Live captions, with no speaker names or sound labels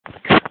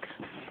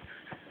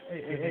Hey,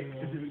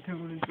 is it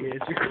recording? Yeah,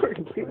 it's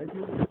recording.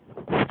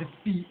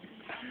 Defeat.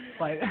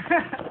 Fight.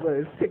 Well,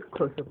 let's take a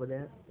close up of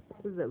that.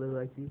 What does that look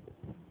like to you?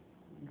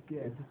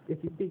 Yeah. If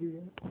you figure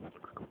it out.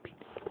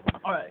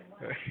 Alright.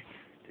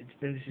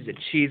 Then this is a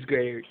cheese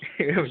grater.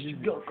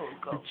 Go.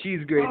 The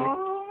cheese grater.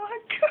 Oh my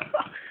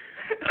god.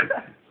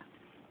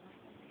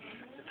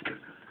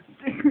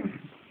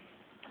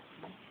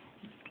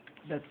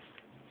 That's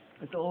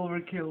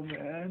overkill,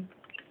 man.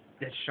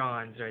 That's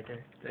Sean's right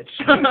there. That's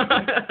Sean.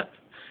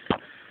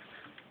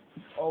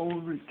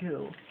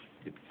 Overkill.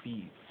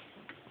 Defeat.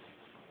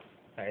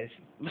 Alright,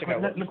 Look check what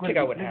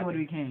out what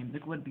became.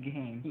 Look what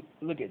became.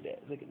 Look at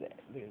that. Look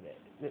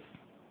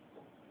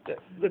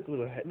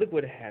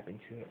what happened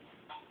to it.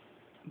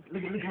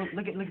 Look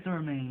at the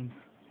remains.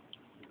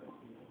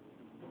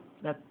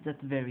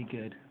 That's very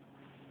good.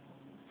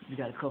 We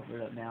gotta cover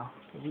it up now.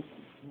 We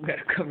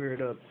gotta cover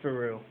it up for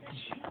real.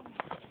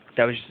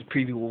 That was just a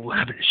preview of what will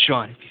happen to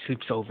Sean if he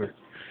sleeps over.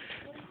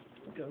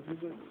 Go.